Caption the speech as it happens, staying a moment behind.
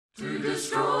to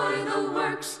destroy the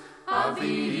works of the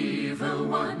evil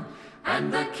one,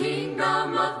 and the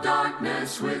kingdom of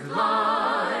darkness with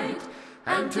light,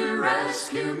 and to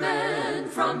rescue men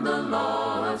from the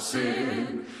law of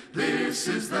sin. This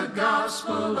is the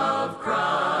gospel of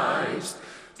Christ,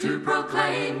 to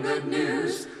proclaim good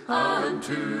news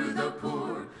unto the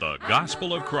poor. The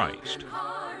gospel of Christ,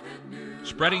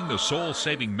 spreading the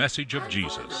soul-saving message of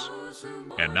Jesus.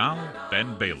 And now,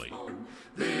 Ben Bailey.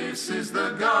 This is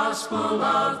the gospel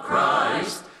of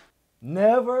Christ.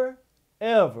 Never,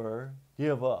 ever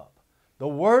give up. The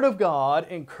Word of God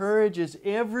encourages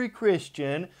every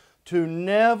Christian to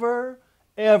never,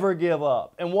 ever give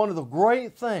up. And one of the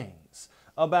great things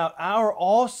about our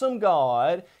awesome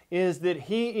God is that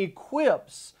He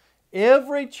equips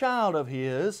every child of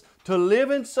His to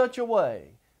live in such a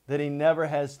way that he never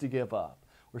has to give up.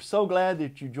 We're so glad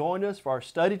that you joined us for our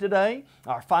study today,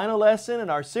 our final lesson in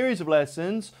our series of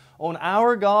lessons on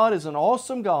Our God is an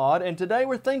Awesome God. And today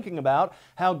we're thinking about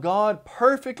how God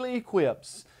perfectly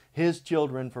equips His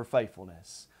children for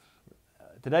faithfulness.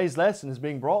 Today's lesson is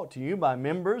being brought to you by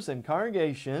members and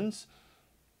congregations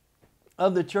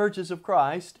of the churches of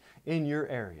Christ in your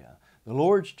area. The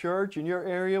Lord's church in your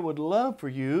area would love for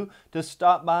you to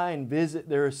stop by and visit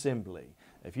their assembly.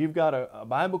 If you've got a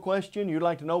Bible question, you'd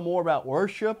like to know more about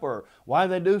worship or why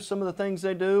they do some of the things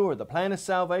they do or the plan of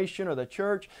salvation or the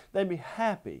church, they'd be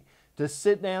happy to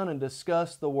sit down and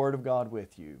discuss the Word of God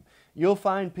with you. You'll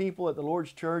find people at the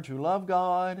Lord's church who love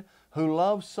God, who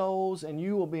love souls, and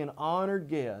you will be an honored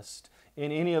guest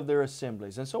in any of their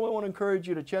assemblies. And so we want to encourage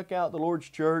you to check out the Lord's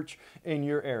church in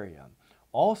your area.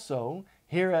 Also,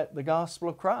 here at the Gospel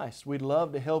of Christ, we'd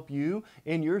love to help you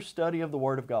in your study of the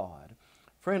Word of God.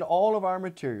 Friend, all of our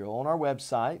material on our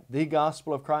website,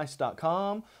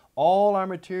 thegospelofchrist.com, all our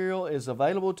material is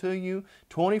available to you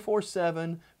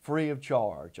 24/7 free of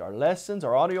charge. Our lessons,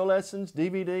 our audio lessons,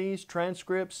 DVDs,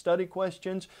 transcripts, study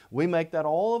questions, we make that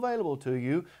all available to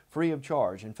you free of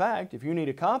charge. In fact, if you need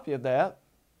a copy of that,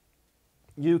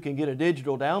 you can get a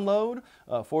digital download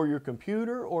for your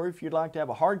computer, or if you'd like to have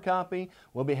a hard copy,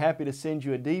 we'll be happy to send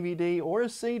you a DVD or a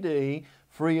CD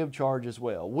free of charge as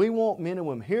well. We want men and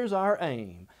women. Here's our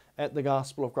aim at the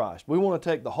Gospel of Christ. We want to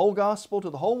take the whole gospel to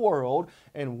the whole world,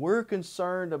 and we're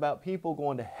concerned about people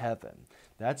going to heaven.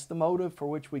 That's the motive for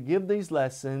which we give these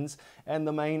lessons and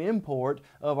the main import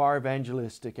of our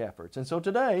evangelistic efforts. And so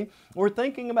today, we're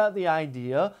thinking about the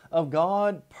idea of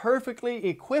God perfectly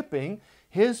equipping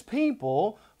His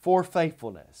people for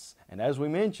faithfulness. And as we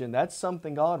mentioned, that's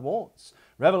something God wants.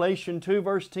 Revelation 2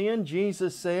 verse 10,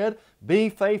 Jesus said, "Be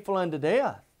faithful unto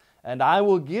death, and I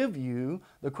will give you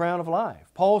the crown of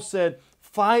life." Paul said,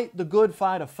 "Fight the good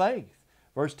fight of faith."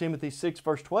 1 Timothy 6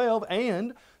 verse 12,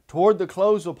 and toward the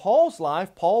close of Paul's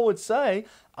life, Paul would say,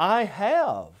 "I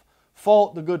have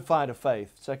fought the good fight of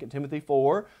faith." 2 Timothy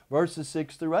 4 verses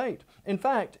 6 through 8. In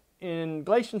fact, in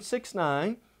Galatians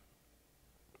 6:9,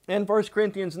 and 1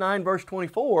 Corinthians 9 verse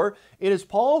 24, it is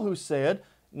Paul who said,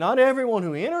 not everyone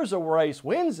who enters a race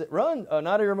wins it.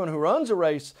 Not everyone who runs a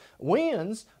race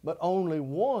wins, but only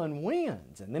one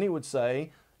wins. And then he would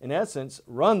say, in essence,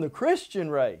 run the Christian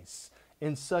race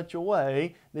in such a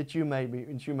way that you may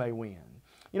win.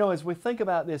 You know, as we think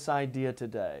about this idea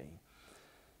today,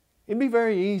 it'd be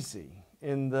very easy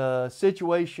in the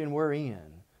situation we're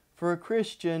in for a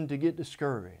Christian to get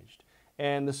discouraged.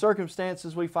 And the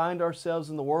circumstances we find ourselves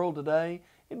in the world today,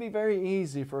 it'd be very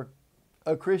easy for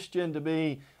a Christian to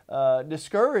be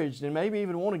discouraged and maybe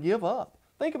even want to give up.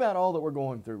 Think about all that we're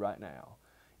going through right now.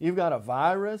 You've got a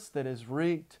virus that has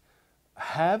wreaked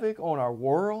havoc on our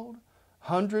world.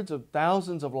 Hundreds of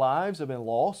thousands of lives have been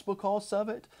lost because of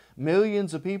it.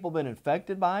 Millions of people have been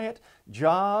infected by it.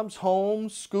 Jobs,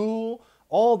 homes, school,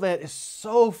 all that is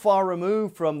so far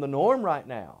removed from the norm right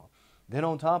now. Then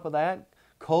on top of that,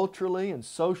 culturally and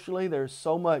socially, there's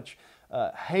so much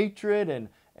hatred and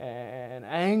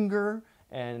anger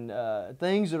and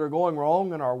things that are going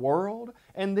wrong in our world.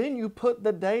 And then you put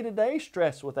the day-to-day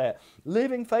stress with that.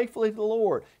 Living faithfully to the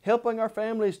Lord, helping our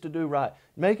families to do right,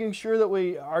 making sure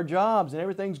that our jobs and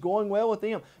everything's going well with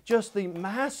them. Just the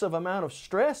massive amount of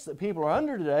stress that people are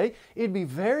under today, it'd be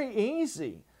very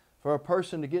easy for a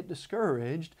person to get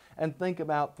discouraged and think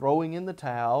about throwing in the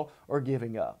towel or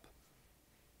giving up.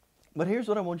 But here's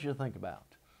what I want you to think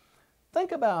about.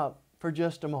 Think about for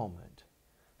just a moment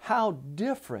how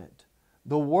different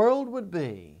the world would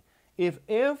be if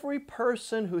every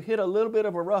person who hit a little bit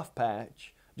of a rough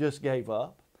patch just gave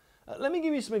up. Let me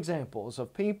give you some examples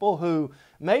of people who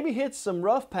maybe hit some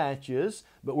rough patches,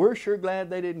 but we're sure glad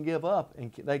they didn't give up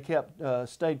and they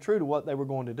stayed true to what they were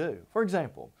going to do. For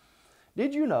example,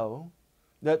 did you know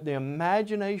that the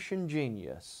imagination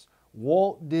genius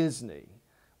Walt Disney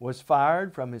was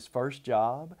fired from his first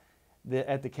job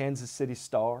at the Kansas City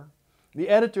Star. The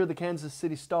editor of the Kansas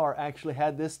City Star actually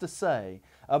had this to say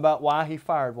about why he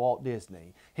fired Walt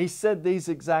Disney. He said these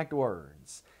exact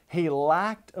words: "He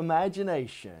lacked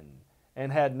imagination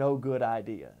and had no good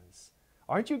ideas."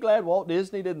 Aren't you glad Walt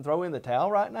Disney didn't throw in the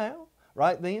towel right now,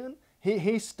 right then?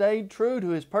 He stayed true to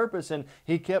his purpose and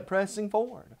he kept pressing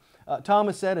forward.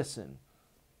 Thomas Edison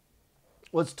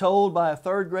was told by a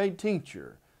third-grade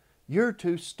teacher, "You're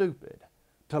too stupid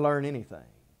to learn anything."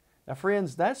 Now,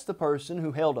 friends, that's the person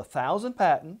who held 1,000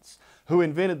 patents, who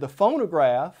invented the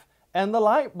phonograph and the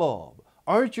light bulb.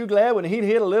 Aren't you glad when he'd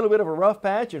hit a little bit of a rough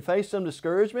patch and faced some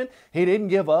discouragement, he didn't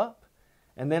give up?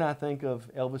 And then I think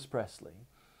of Elvis Presley.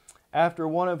 After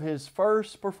one of his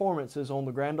first performances on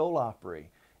the Grand Ole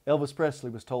Opry, Elvis Presley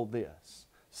was told this: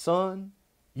 "Son,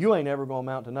 you ain't ever going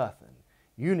to amount to nothing.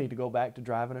 You need to go back to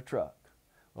driving a truck."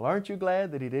 Well, aren't you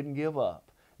glad that he didn't give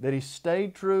up, that he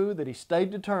stayed true, that he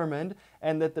stayed determined,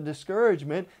 and that the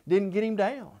discouragement didn't get him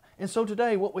down? And so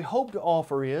today what we hope to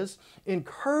offer is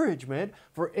encouragement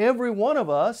for every one of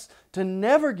us to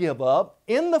never give up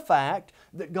in the fact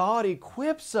that God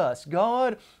equips us.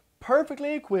 God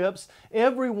perfectly equips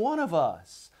every one of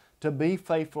us to be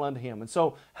faithful unto Him. And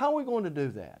so how are we going to do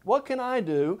that? What can I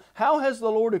do? How has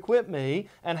the Lord equipped me?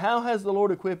 And how has the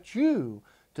Lord equipped you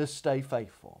to stay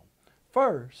faithful?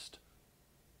 First,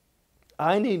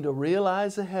 I need to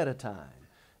realize ahead of time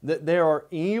that there are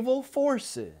evil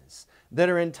forces that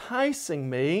are enticing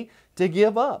me to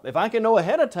give up. If I can know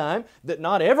ahead of time that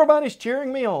not everybody's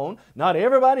cheering me on, not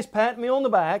everybody's patting me on the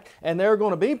back, and there are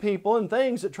going to be people and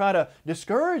things that try to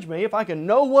discourage me, if I can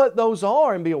know what those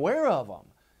are and be aware of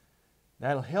them,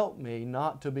 that'll help me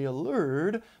not to be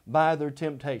allured by their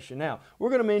temptation. Now, we're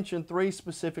going to mention 3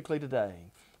 specifically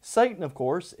today. Satan, of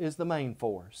course, is the main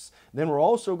force. Then we're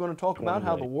also going to talk about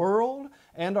how the world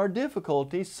and our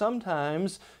difficulties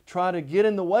sometimes try to get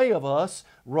in the way of us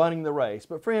running the race.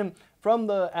 But friend, from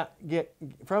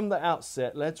the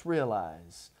outset, let's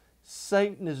realize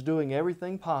Satan is doing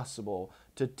everything possible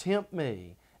to tempt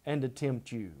me and to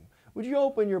tempt you. Would you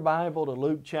open your Bible to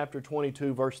Luke chapter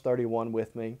 22, verse 31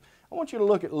 with me? I want you to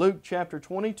look at Luke chapter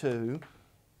 22,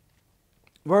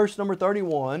 verse number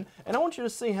 31, and I want you to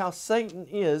see how Satan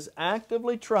is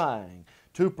actively trying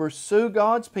to pursue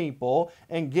God's people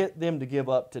and get them to give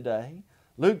up today.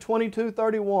 Luke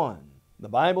 22:31, the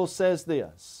Bible says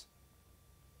this: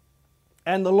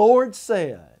 "And the Lord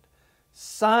said,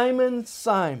 Simon,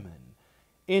 Simon,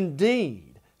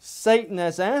 indeed Satan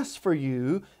has asked for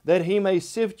you that he may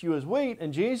sift you as wheat."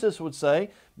 And Jesus would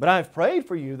say, "But I've prayed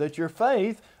for you that your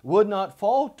faith would not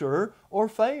falter or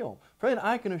fail." Friend,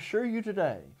 I can assure you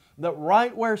today that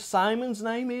right where Simon's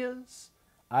name is,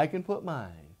 I can put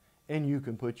mine and you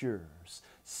can put yours.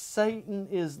 Satan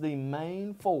is the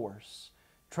main force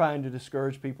trying to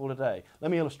discourage people today.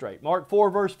 Let me illustrate. Mark 4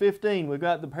 verse 15, we've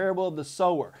got the parable of the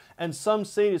sower. "And some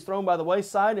seed is thrown by the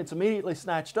wayside, and it's immediately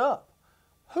snatched up."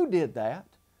 Who did that?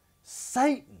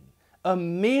 Satan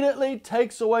immediately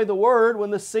takes away the word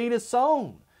when the seed is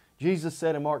sown. Jesus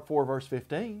said in Mark 4 verse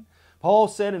 15. Paul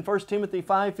said in 1 Timothy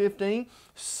 5:15,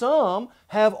 some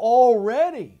have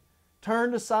already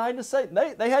turned aside to Satan.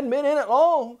 They hadn't been in it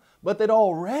long, but they'd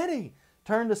already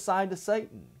turned aside to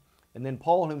Satan. And then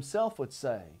Paul himself would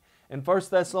say in 1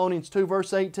 Thessalonians 2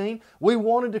 verse 18, "We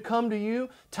wanted to come to you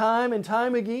time and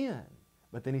time again."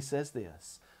 But then he says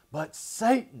this, "But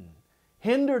Satan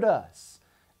hindered us."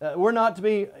 We're not to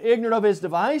be ignorant of his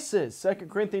devices.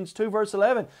 2 Corinthians 2 verse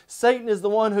 11. Satan is the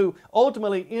one who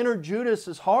ultimately entered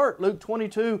Judas's heart. Luke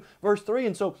 22 verse 3.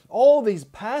 And so all these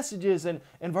passages and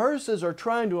verses are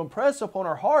trying to impress upon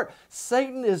our heart.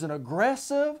 Satan is an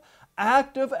aggressive,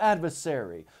 active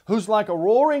adversary who's like a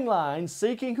roaring lion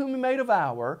seeking whom he may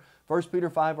devour. 1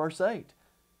 Peter 5 verse 8.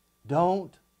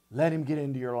 Don't let him get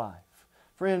into your life.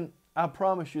 Friend, I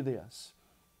promise you this.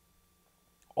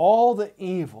 All the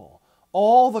evil,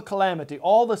 all the calamity,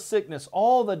 all the sickness,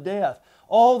 all the death,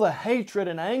 all the hatred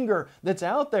and anger that's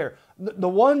out there, the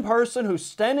one person who's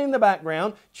standing in the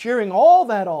background cheering all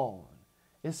that on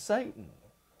is Satan.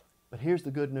 But here's the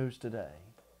good news today.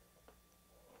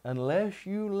 Unless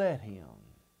you let him,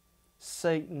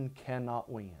 Satan cannot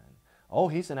win. Oh,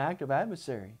 he's an active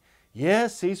adversary.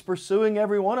 Yes, he's pursuing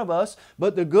every one of us,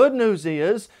 but the good news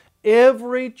is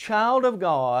every child of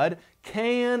God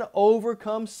can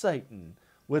overcome Satan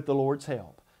with the Lord's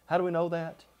help. How do we know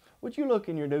that? Would you look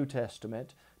in your New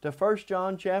Testament to 1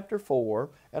 John chapter 4,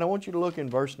 and I want you to look in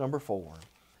verse number 4.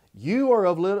 You are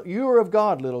of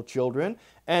God, little children,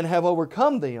 and have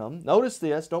overcome them. Notice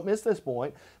this, don't miss this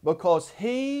point, because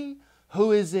he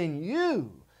who is in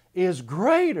you is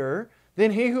greater than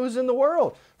than he who is in the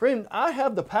world. Friend, I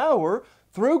have the power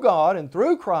through God and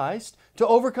through Christ to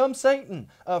overcome Satan.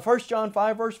 1 John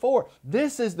 5 verse 4.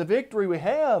 This is the victory we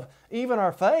have, even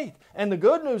our faith. And the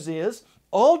good news is,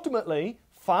 ultimately,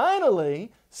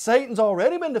 finally, Satan's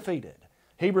already been defeated.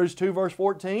 Hebrews 2 verse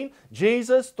 14,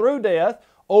 Jesus through death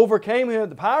overcame him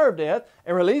the power of death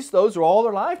and released those who all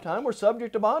their lifetime were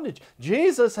subject to bondage.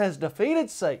 Jesus has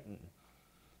defeated Satan.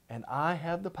 And I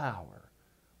have the power.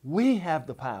 We have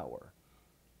the power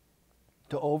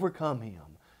to overcome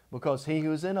him, because he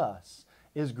who is in us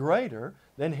is greater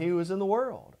than he who is in the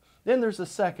world. Then there's a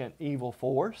second evil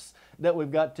force that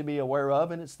we've got to be aware of,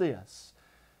 and it's this.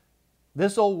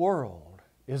 This old world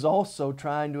is also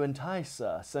trying to entice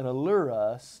us and allure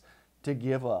us to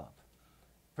give up.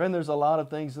 Friend, there's a lot of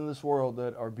things in this world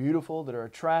that are beautiful, that are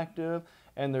attractive,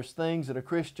 and there's things that a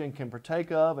Christian can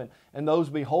partake of, and those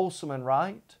be wholesome and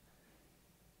right.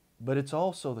 But it's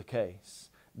also the case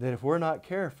that if we're not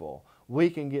careful, we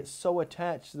can get so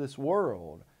attached to this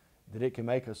world that it can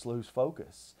make us lose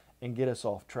focus and get us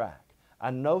off track.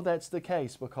 I know that's the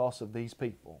case because of these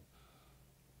people.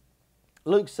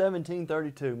 Luke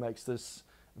 17:32 makes this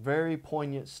very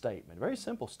poignant statement, very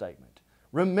simple statement.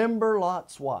 Remember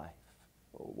Lot's wife.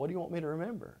 Well, what do you want me to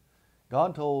remember?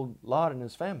 God told Lot and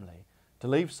his family to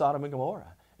leave Sodom and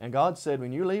Gomorrah. And God said,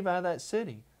 when you leave out of that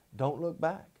city, don't look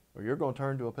back, or you're going to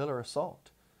turn to a pillar of salt.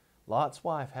 Lot's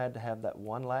wife had to have that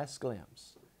one last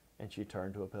glimpse, and she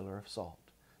turned to a pillar of salt.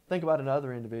 Think about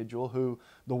another individual who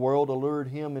the world allured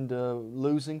him into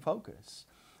losing focus.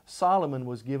 Solomon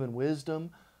was given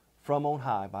wisdom from on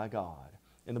high by God.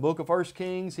 In the book of 1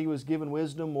 Kings, he was given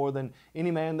wisdom more than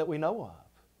any man that we know of.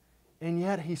 And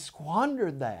yet he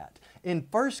squandered that. In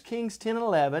 1 Kings 10 and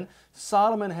 11,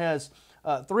 Solomon has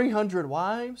 300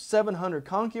 wives, 700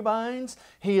 concubines.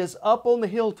 He is up on the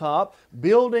hilltop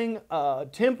building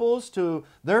temples to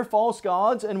their false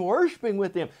gods and worshiping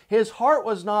with them. His heart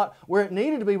was not where it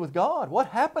needed to be with God. What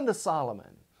happened to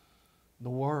Solomon? The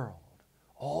world,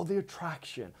 all the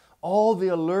attraction, all the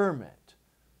allurement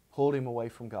pulled him away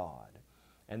from God.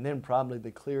 And then probably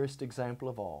the clearest example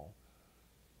of all.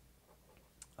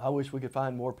 I wish we could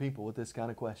find more people with this kind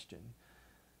of question.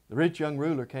 The rich young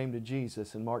ruler came to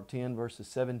Jesus in Mark 10 verses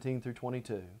 17 through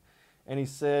 22. And he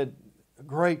said,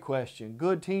 great question.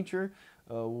 Good teacher,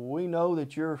 we know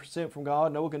that you're sent from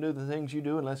God. No one can do the things you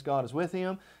do unless God is with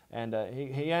him. And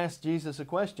he asked Jesus a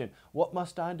question. What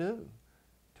must I do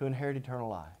to inherit eternal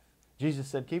life? Jesus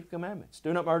said, keep the commandments.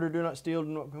 Do not murder, do not steal, do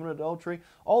not commit adultery.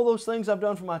 All those things I've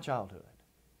done from my childhood.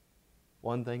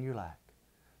 One thing you lack.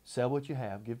 Sell what you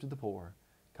have, give to the poor.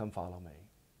 Come follow me.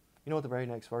 You know what the very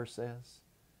next verse says?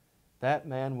 That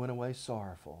man went away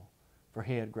sorrowful, for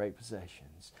he had great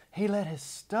possessions. He let his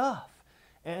stuff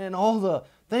and all the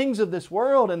things of this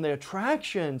world and the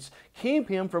attractions keep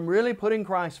him from really putting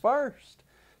Christ first.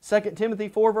 2 Timothy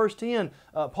 4 verse 10,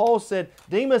 Paul said,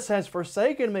 Demas has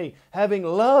forsaken me, having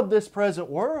loved this present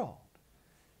world.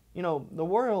 You know, the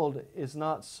world is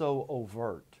not so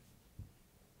overt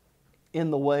in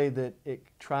the way that it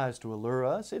tries to allure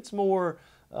us. It's more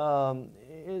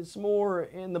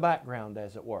in the background,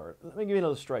 as it were. Let me give you an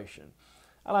illustration.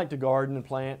 I like to garden and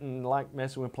plant and like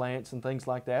messing with plants and things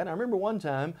like that. And I remember one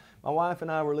time my wife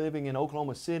and I were living in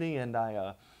Oklahoma City, and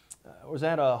I was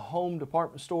at a home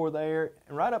department store there,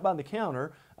 and right up by the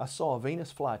counter I saw a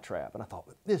Venus flytrap, and I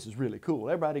thought, this is really cool.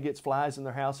 Everybody gets flies in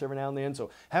their house every now and then, so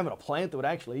having a plant that would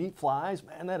actually eat flies,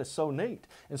 man, that is so neat.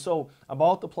 And so I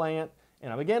bought the plant,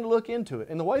 and I began to look into it.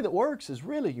 And the way that works is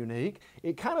really unique.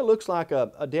 It kind of looks like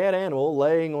a dead animal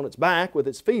laying on its back with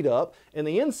its feet up, and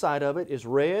the inside of it is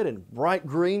red and bright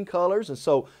green colors, and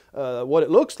so what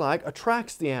it looks like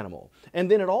attracts the animal.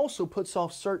 And then it also puts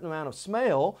off a certain amount of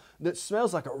smell that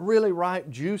smells like a really ripe,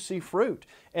 juicy fruit.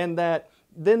 And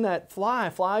then that fly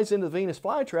flies into the Venus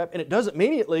flytrap, and it doesn't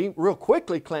immediately, real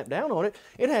quickly clamp down on it.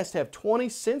 It has to have 20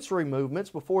 sensory movements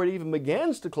before it even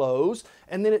begins to close,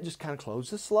 and then it just kind of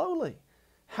closes slowly.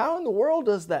 How in the world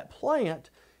does that plant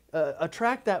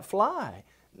attract that fly?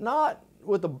 Not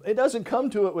with it doesn't come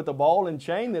to it with a ball and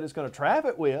chain that it's going to trap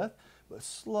it with, but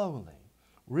slowly,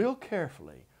 real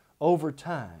carefully, over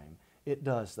time, it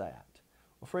does that.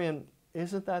 Well, friend,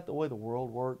 isn't that the way the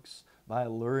world works? By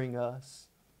alluring us?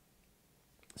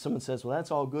 Someone says, well,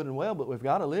 that's all good and well, but we've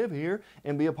got to live here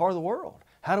and be a part of the world.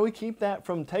 How do we keep that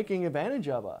from taking advantage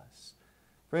of us?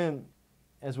 Friend,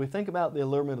 as we think about the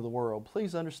allurement of the world,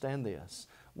 please understand this.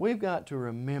 We've got to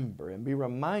remember and be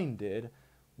reminded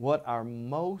what our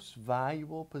most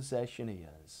valuable possession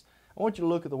is. I want you to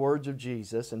look at the words of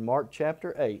Jesus in Mark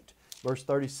chapter 8, verse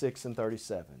 36 and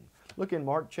 37. Look in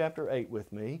Mark chapter 8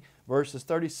 with me, verses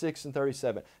 36 and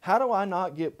 37. How do I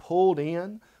not get pulled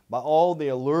in by all the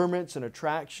allurements and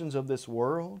attractions of this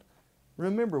world,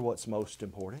 remember what's most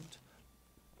important.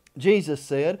 Jesus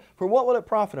said, "For what will it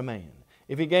profit a man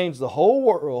if he gains the whole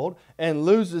world and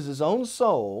loses his own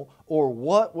soul? Or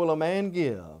what will a man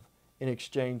give in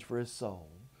exchange for his soul?"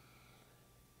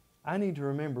 I need to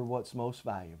remember what's most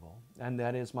valuable, and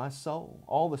that is my soul.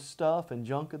 All the stuff and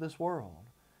junk of this world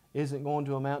isn't going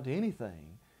to amount to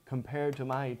anything compared to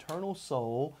my eternal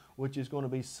soul, which is going to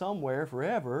be somewhere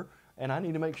forever, and I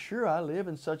need to make sure I live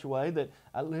in such a way that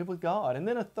I live with God. And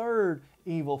then a third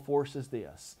evil force is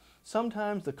this.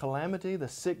 Sometimes the calamity, the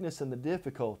sickness, and the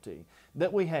difficulty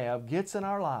that we have gets in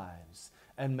our lives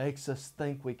and makes us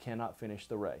think we cannot finish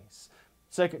the race.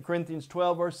 2 Corinthians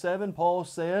 12 verse 7, Paul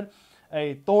said,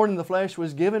 "A thorn in the flesh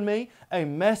was given me, a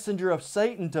messenger of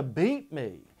Satan to beat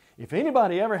me." If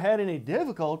anybody ever had any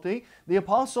difficulty, the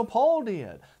Apostle Paul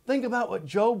did. Think about what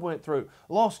Job went through.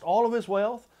 Lost all of his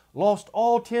wealth, lost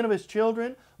all 10 of his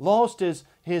children, lost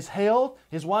his health.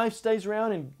 His wife stays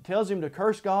around and tells him to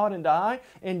curse God and die.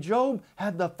 And Job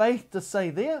had the faith to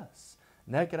say this,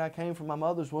 "Naked I came from my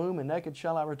mother's womb, and naked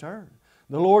shall I return.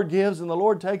 The Lord gives and the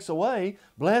Lord takes away.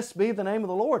 Blessed be the name of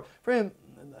the Lord." Friend,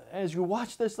 as you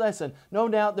watch this lesson, no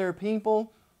doubt there are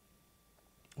people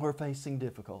who are facing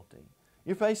difficulty.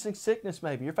 You're facing sickness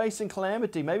maybe. You're facing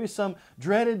calamity, maybe some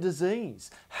dreaded disease.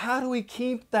 How do we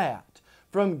keep that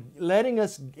from getting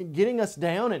us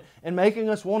down and making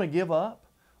us want to give up?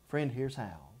 Friend, here's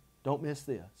how. Don't miss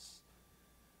this.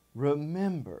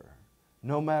 Remember,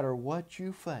 no matter what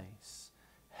you face,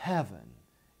 heaven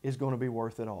is going to be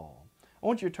worth it all. I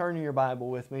want you to turn in your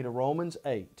Bible with me to Romans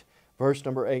 8, verse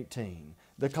number 18.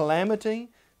 The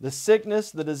calamity, the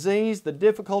sickness, the disease, the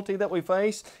difficulty that we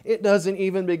face, it doesn't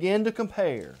even begin to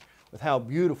compare with how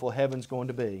beautiful heaven's going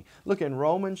to be. Look in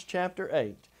Romans chapter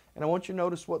 8, and I want you to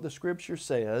notice what the Scripture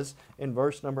says in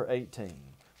verse number 18.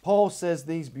 Paul says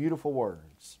these beautiful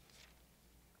words.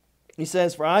 He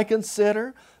says, "For I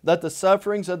consider that the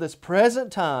sufferings of this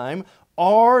present time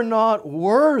are not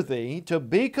worthy to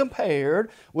be compared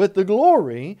with the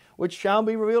glory which shall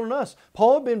be revealed in us."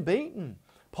 Paul had been beaten.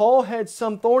 Paul had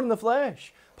some thorn in the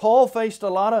flesh. Paul faced a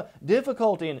lot of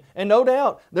difficulty, and no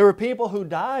doubt there were people who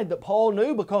died that Paul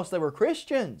knew because they were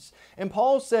Christians. And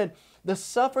Paul said, the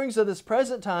sufferings of this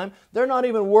present time, they're not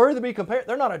even worthy to be compared.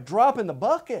 They're not a drop in the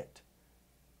bucket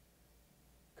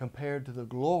compared to the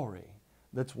glory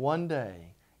that's one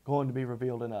day going to be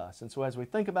revealed in us. And so as we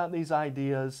think about these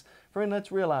ideas, friend,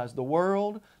 let's realize the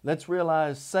world, let's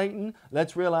realize Satan,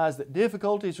 let's realize that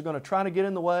difficulties are going to try to get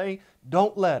in the way.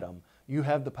 Don't let them. You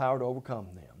have the power to overcome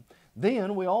them.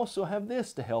 Then we also have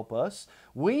this to help us.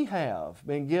 We have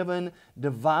been given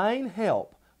divine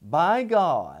help by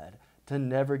God to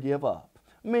never give up.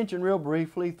 I mentioned real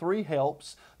briefly 3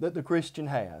 helps that the Christian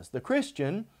has. The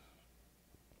Christian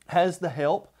has the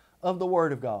help of the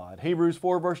Word of God. Hebrews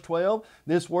 4 verse 12,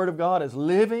 this Word of God is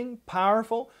living,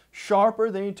 powerful,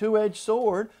 sharper than a two-edged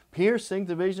sword, piercing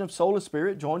the division of soul and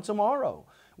spirit, joints and marrow.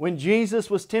 When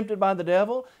Jesus was tempted by the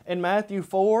devil in Matthew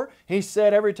 4, He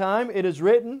said every time, "It is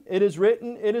written, it is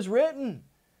written, it is written."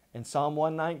 And Psalm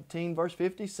 119 verse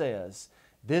 50 says,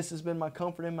 "This has been my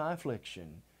comfort in my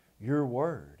affliction. Your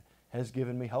Word has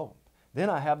given me hope."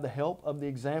 Then I have the help of the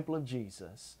example of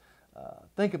Jesus.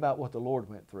 Think about what the Lord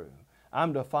went through.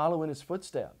 I'm to follow in His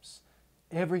footsteps.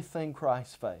 Everything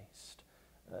Christ faced.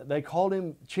 They called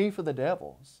Him chief of the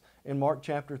devils in Mark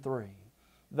chapter 3.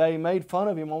 They made fun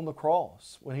of Him on the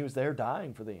cross when He was there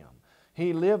dying for them.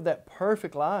 He lived that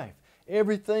perfect life.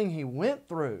 Everything He went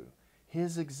through,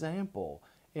 His example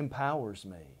empowers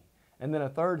me. And then a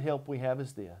third help we have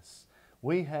is this.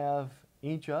 We have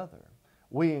each other.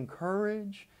 We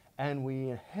encourage and we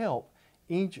help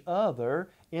each other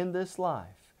in this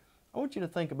life. I want you to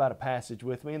think about a passage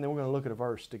with me, and then we're going to look at a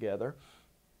verse together.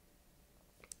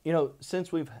 You know,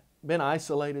 since we've been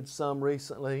isolated some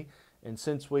recently, and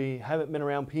since we haven't been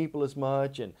around people as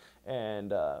much,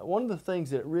 and one of the things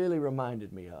that it really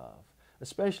reminded me of,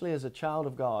 especially as a child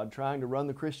of God trying to run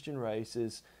the Christian race,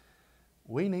 is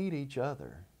we need each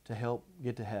other to help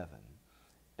get to heaven.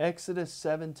 Exodus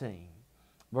 17,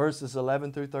 verses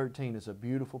 11 through 13 is a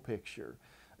beautiful picture.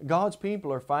 God's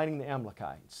people are fighting the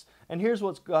Amalekites. And here's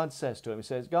what God says to him.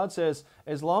 God says,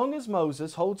 as long as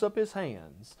Moses holds up his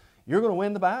hands, you're going to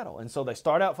win the battle. And so they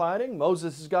start out fighting.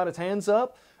 Moses has got his hands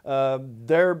up.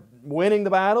 They're winning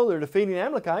the battle. They're defeating the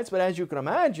Amalekites. But as you can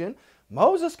imagine,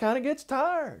 Moses kind of gets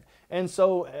tired. And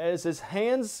so as his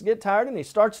hands get tired and he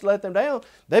starts to let them down,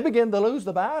 they begin to lose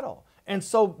the battle. And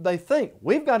so they think,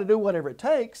 we've got to do whatever it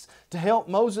takes to help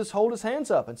Moses hold his hands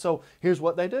up. And so here's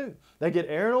what they do. They get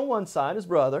Aaron on one side, his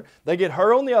brother. They get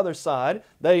Hur on the other side.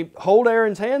 They hold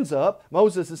Aaron's hands up,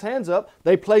 Moses' hands up.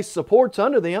 They place supports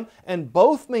under them, and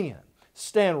both men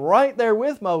stand right there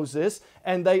with Moses,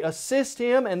 and they assist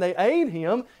him and they aid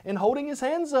him in holding his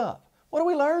hands up. What do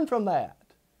we learn from that?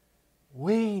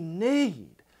 We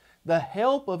need the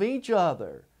help of each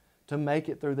other to make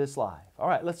it through this life. All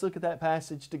right, let's look at that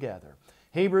passage together.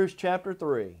 Hebrews chapter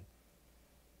 3.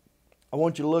 I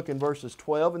want you to look in verses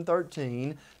 12 and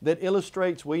 13 that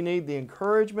illustrates we need the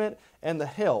encouragement and the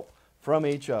help from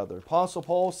each other. Apostle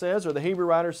Paul says, or the Hebrew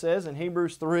writer says in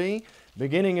Hebrews 3,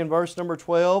 beginning in verse number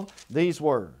 12, these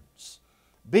words,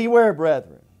 "Beware,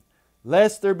 brethren,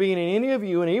 lest there be in any of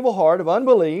you an evil heart of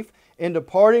unbelief in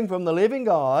departing from the living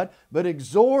God, but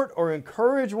exhort or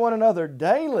encourage one another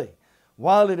daily,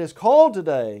 while it is called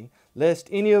today, lest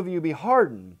any of you be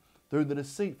hardened through the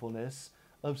deceitfulness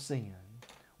of sin."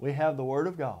 We have the Word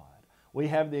of God. We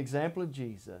have the example of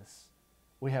Jesus.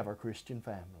 We have our Christian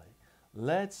family.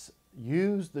 Let's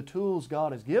use the tools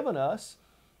God has given us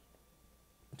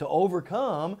to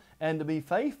overcome and to be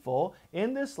faithful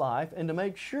in this life and to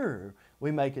make sure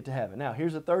we make it to heaven. Now,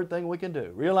 here's the third thing we can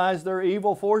do. Realize there are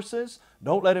evil forces.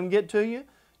 Don't let them get to you.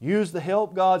 Use the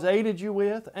help God's aided you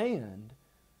with. And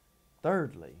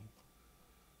thirdly,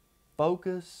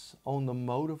 focus on the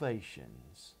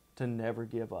motivations to never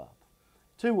give up.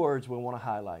 Two words we want to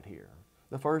highlight here.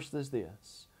 The first is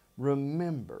this: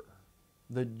 remember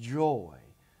the joy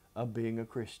of being a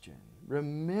Christian.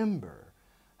 Remember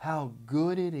how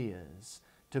good it is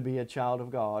to be a child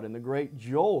of God and the great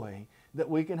joy that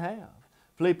we can have.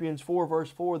 Philippians 4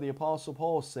 verse 4, the Apostle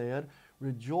Paul said,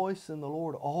 "Rejoice in the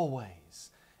Lord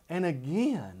always. And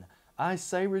again, I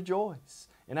say rejoice."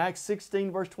 In Acts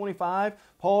 16 verse 25,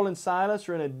 Paul and Silas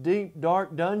are in a deep,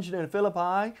 dark dungeon in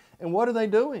Philippi. And what are they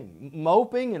doing?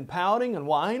 Moping and pouting and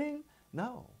whining?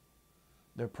 No.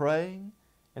 They're praying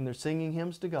and they're singing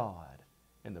hymns to God.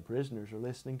 And the prisoners are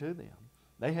listening to them.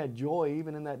 They had joy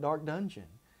even in that dark dungeon.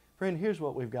 Friend, here's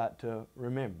what we've got to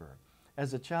remember.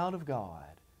 As a child of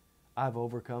God, I've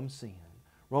overcome sin.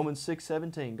 Romans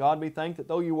 6:17, "God be thanked that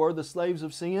though you were the slaves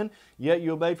of sin, yet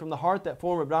you obeyed from the heart that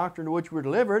form of doctrine to which you were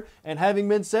delivered, and having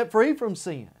been set free from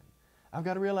sin." I've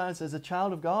got to realize as a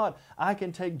child of God, I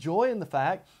can take joy in the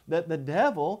fact that the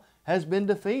devil has been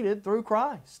defeated through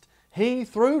Christ. He,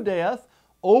 through death,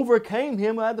 overcame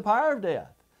him who had the power of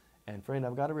death. And friend,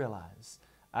 I've got to realize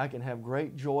I can have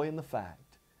great joy in the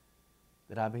fact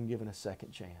that I've been given a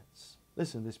second chance.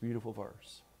 Listen to this beautiful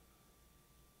verse.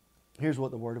 Here's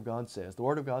what the Word of God says. The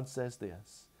Word of God says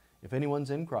this: "If anyone's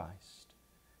in Christ,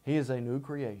 he is a new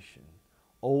creation.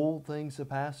 Old things have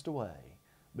passed away.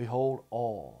 Behold,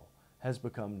 all has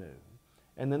become new."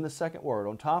 And then the second word,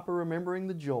 on top of remembering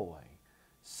the joy,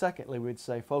 secondly, we'd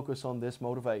say focus on this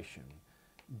motivation.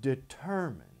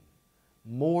 Determine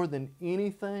more than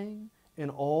anything in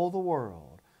all the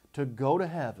world to go to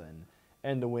heaven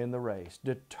and to win the race.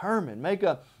 Determine, make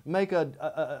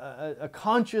a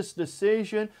conscious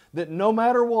decision that no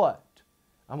matter what,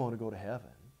 I'm going to go to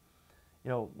heaven. You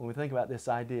know, when we think about this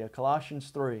idea, Colossians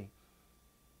 3,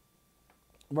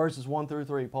 verses 1 through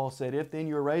 3, Paul said, "If then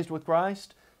you are raised with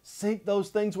Christ, seek those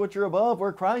things which are above,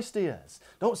 where Christ is."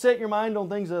 Don't set your mind on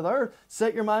things of the earth.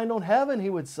 Set your mind on heaven, he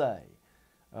would say.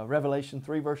 Revelation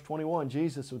 3, verse 21,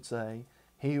 Jesus would say,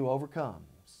 "He who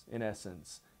overcomes," in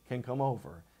essence, "can come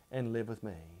over and live with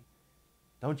me."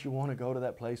 Don't you want to go to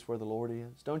that place where the Lord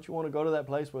is? Don't you want to go to that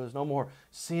place where there's no more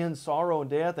sin, sorrow, and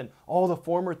death, and all the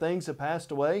former things have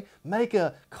passed away? Make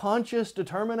a conscious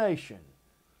determination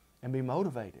and be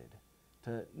motivated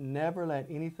to never let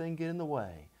anything get in the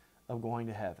way of going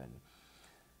to heaven.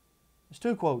 There's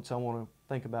two quotes I want to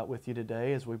think about with you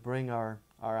today as we bring our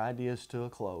ideas to a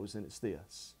close, and it's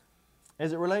this.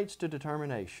 As it relates to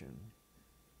determination,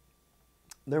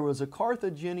 there was a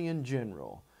Carthaginian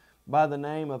general by the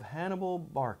name of Hannibal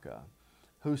Barca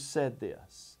who said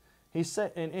this. He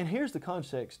said, and here's the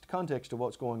context of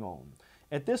what's going on.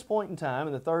 At this point in time,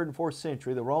 in the 3rd and 4th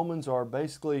century, the Romans are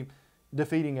basically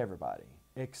defeating everybody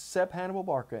except Hannibal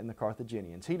Barca and the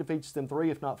Carthaginians. He defeats them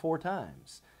 3, if not 4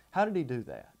 times. How did he do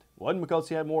that? It wasn't because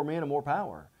he had more men and more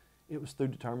power. It was through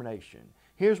determination.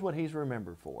 Here's what he's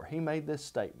remembered for. He made this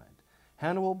statement.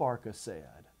 Hannibal Barca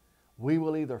said, "We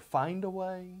will either find a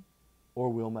way or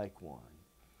we'll make one."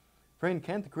 Friend,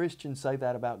 can't the Christian say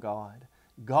that about God?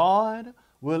 God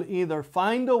will either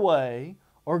find a way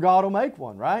or God will make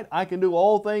one, right? I can do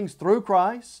all things through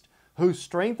Christ who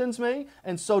strengthens me,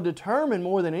 and so determined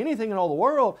more than anything in all the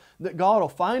world that God will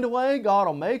find a way, God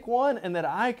will make one, and that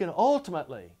I can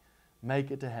ultimately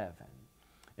make it to heaven.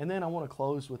 And then I want to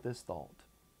close with this thought.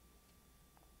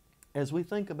 As we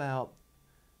think about,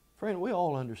 friend, we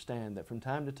all understand that from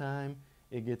time to time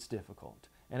it gets difficult.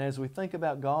 And as we think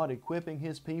about God equipping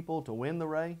His people to win the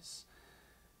race,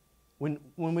 when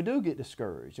we do get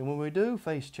discouraged and when we do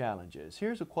face challenges,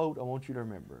 here's a quote I want you to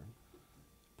remember.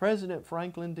 President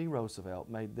Franklin D. Roosevelt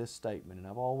made this statement, and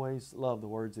I've always loved the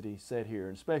words that he said here,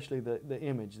 and especially the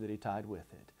image that he tied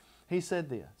with it. He said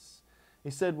this.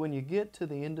 He said, when you get to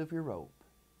the end of your rope,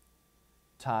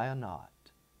 tie a knot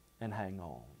and hang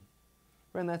on.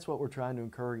 Friend, that's what we're trying to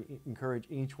encourage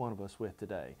each one of us with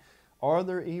today. Are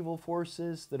there evil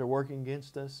forces that are working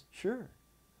against us? Sure.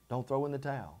 Don't throw in the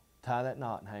towel. Tie that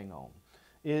knot and hang on.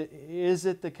 Is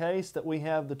it the case that we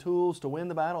have the tools to win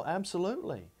the battle?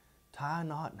 Absolutely. Tie a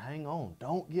knot and hang on.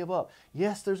 Don't give up.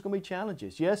 Yes, there's going to be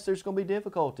challenges. Yes, there's going to be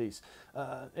difficulties.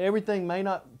 Everything may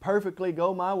not perfectly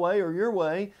go my way or your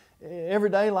way every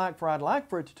day like I'd like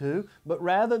for it to, but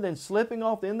rather than slipping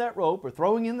off the end of that rope or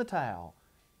throwing in the towel,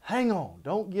 hang on.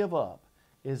 Don't give up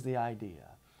is the idea.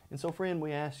 And so, friend,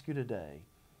 we ask you today,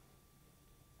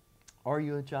 are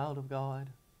you a child of God?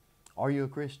 Are you a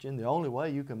Christian? The only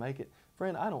way you can make it,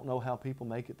 friend, I don't know how people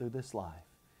make it through this life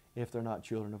if they're not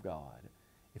children of God.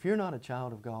 If you're not a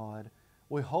child of God,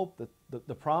 we hope that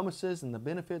the promises and the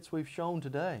benefits we've shown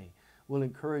today will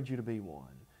encourage you to be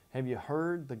one. Have you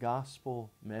heard the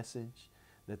gospel message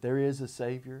that there is a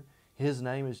Savior? His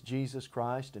name is Jesus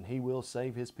Christ, and He will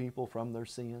save His people from their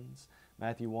sins.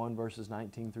 Matthew 1, verses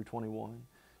 19 through 21.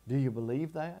 Do you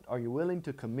believe that? Are you willing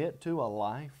to commit to a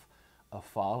life of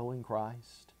following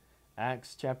Christ?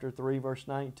 Acts chapter 3, verse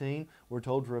 19, we're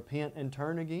told to repent and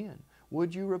turn again.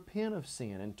 Would you repent of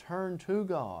sin and turn to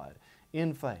God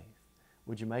in faith?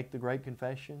 Would you make the great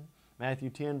confession? Matthew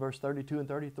 10, verse 32 and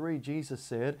 33, Jesus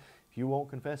said, if you won't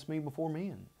confess me before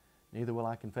men, neither will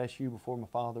I confess you before my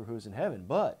Father who is in heaven.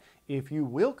 But if you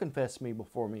will confess me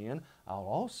before men, I'll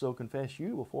also confess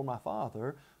you before my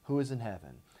Father who is in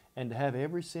heaven. And to have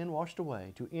every sin washed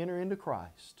away, to enter into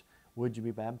Christ, would you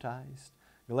be baptized?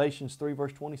 Galatians 3,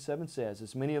 verse 27 says,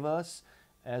 as many of us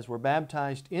as were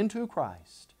baptized into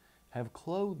Christ have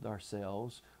clothed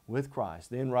ourselves with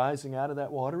Christ, then rising out of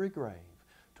that watery grave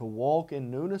to walk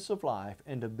in newness of life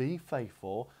and to be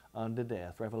faithful unto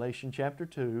death. Revelation chapter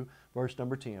 2, verse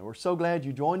number 10. We're so glad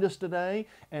you joined us today,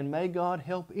 and may God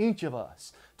help each of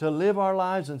us to live our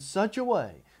lives in such a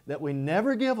way that we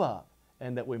never give up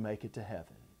and that we make it to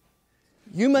heaven.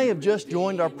 You may have just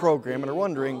joined our program and are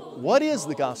wondering, what is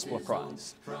the Gospel of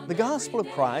Christ? The Gospel of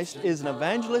Christ is an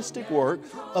evangelistic work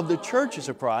of the churches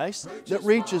of Christ that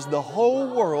reaches the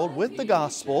whole world with the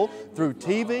gospel through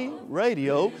TV,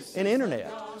 radio, and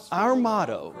internet. Our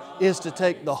motto is to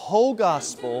take the whole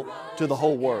gospel to the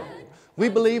whole world. We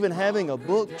believe in having a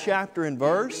book, chapter, and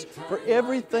verse for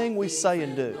everything we say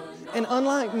and do. And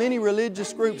unlike many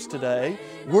religious groups today,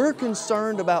 we're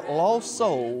concerned about lost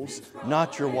souls,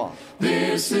 not your wallet.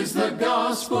 This is the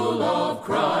gospel of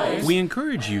Christ. We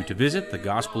encourage you to visit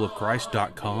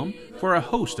thegospelofchrist.com for a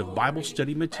host of Bible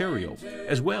study material,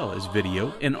 as well as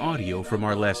video and audio from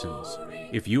our lessons.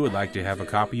 If you would like to have a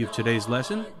copy of today's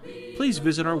lesson, please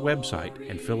visit our website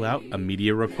and fill out a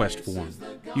media request form.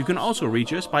 You can also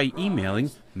reach us by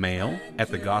emailing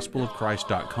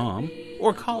mail@thegospelofchrist.com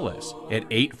or call us at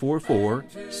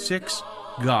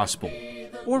 844-6-GOSPEL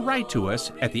or write to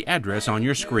us at the address on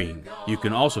your screen. You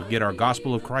can also get our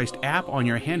Gospel of Christ app on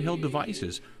your handheld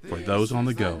devices for those on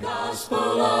the go.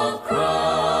 Gospel of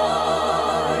Christ.